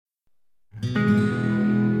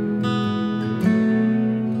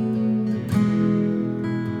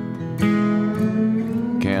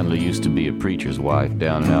preacher's wife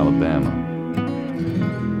down in Alabama.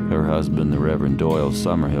 Her husband, the Reverend Doyle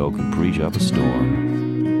Summerhill, could preach up a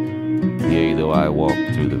storm. Yea, though I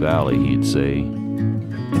walked through the valley, he'd say.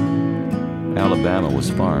 Alabama was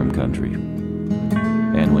farm country.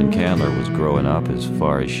 And when Candler was growing up, as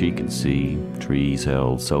far as she could see, trees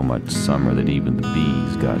held so much summer that even the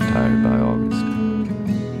bees got tired by August.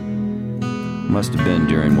 Must have been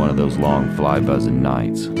during one of those long fly-buzzing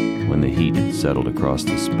nights, when the heat had settled across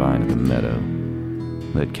the spine of the meadow,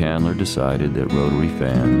 that Candler decided that Rotary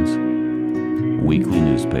fans, weekly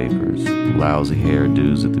newspapers, lousy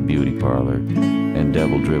hairdos at the beauty parlor, and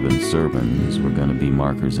devil-driven sermons were going to be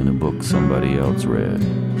markers in a book somebody else read.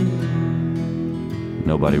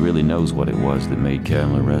 Nobody really knows what it was that made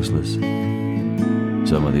Candler restless.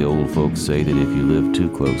 Some of the old folks say that if you live too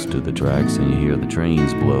close to the tracks and you hear the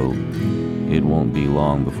trains blow, it won't be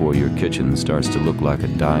long before your kitchen starts to look like a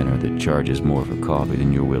diner that charges more for coffee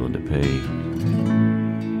than you're willing to pay.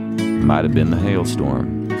 Might have been the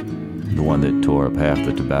hailstorm, the one that tore up half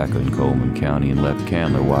the tobacco in Coleman County and left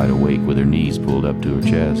Candler wide awake with her knees pulled up to her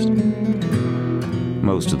chest.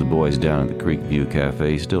 Most of the boys down at the Creekview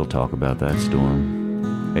Cafe still talk about that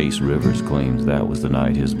storm. Ace Rivers claims that was the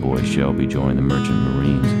night his boy Shelby joined the Merchant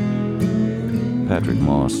Marines. Patrick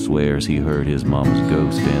Moss swears he heard his mama's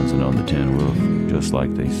ghost dancing on the tin roof, just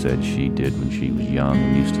like they said she did when she was young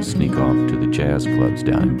and used to sneak off to the jazz clubs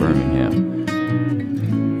down in Birmingham.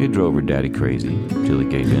 It drove her daddy crazy till he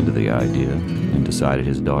gave in to the idea and decided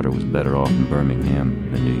his daughter was better off in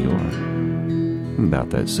Birmingham than New York. About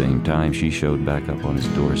that same time, she showed back up on his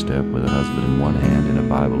doorstep with a husband in one hand and a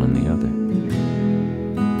Bible in the other.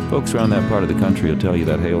 Folks around that part of the country will tell you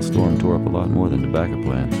that hailstorm tore up a lot more than tobacco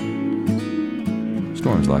plants.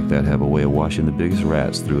 Storms like that have a way of washing the biggest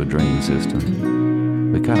rats through a drain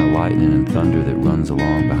system. The kind of lightning and thunder that runs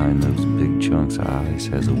along behind those big chunks of ice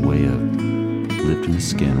has a way of lifting the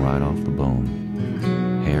skin right off the bone,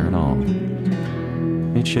 hair and all.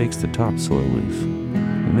 It shakes the topsoil loose.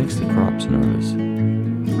 It makes the crops nervous.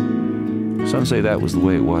 Some say that was the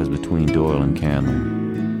way it was between Doyle and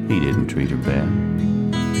Candler. He didn't treat her bad.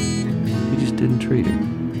 He just didn't treat her.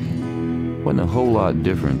 Wasn't a whole lot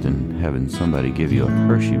different than having somebody give you a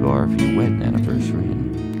Hershey bar for your wedding anniversary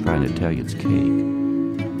and trying to tell you it's cake.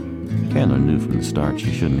 Candler knew from the start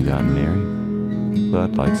she shouldn't have gotten married.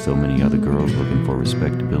 But like so many other girls looking for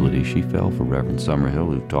respectability, she fell for Reverend Summerhill,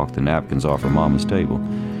 who talked the napkins off her mama's table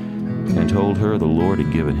and told her the Lord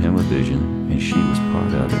had given him a vision and she was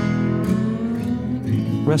part of it.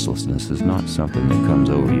 Restlessness is not something that comes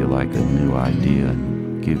over you like a new idea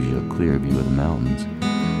and gives you a clear view of the mountains.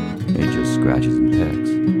 It just scratches and pecks.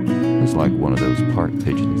 It's like one of those park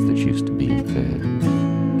pigeons that's used to being fed.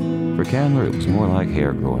 For Candler, it was more like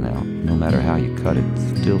hair growing out. No matter how you cut it,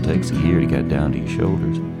 it still takes a year to get down to your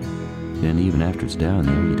shoulders. Then even after it's down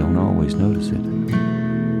there, you don't always notice it.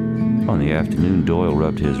 On the afternoon, Doyle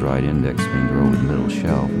rubbed his right index finger over the middle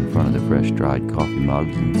shelf in front of the fresh-dried coffee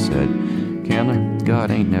mugs and said, "Candler, God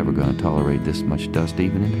ain't never going to tolerate this much dust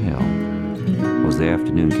even in hell." It was the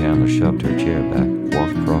afternoon Candler shoved her chair back,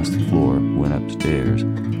 walked across the floor, went upstairs,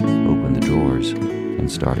 opened the drawers,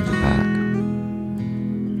 and started to pack.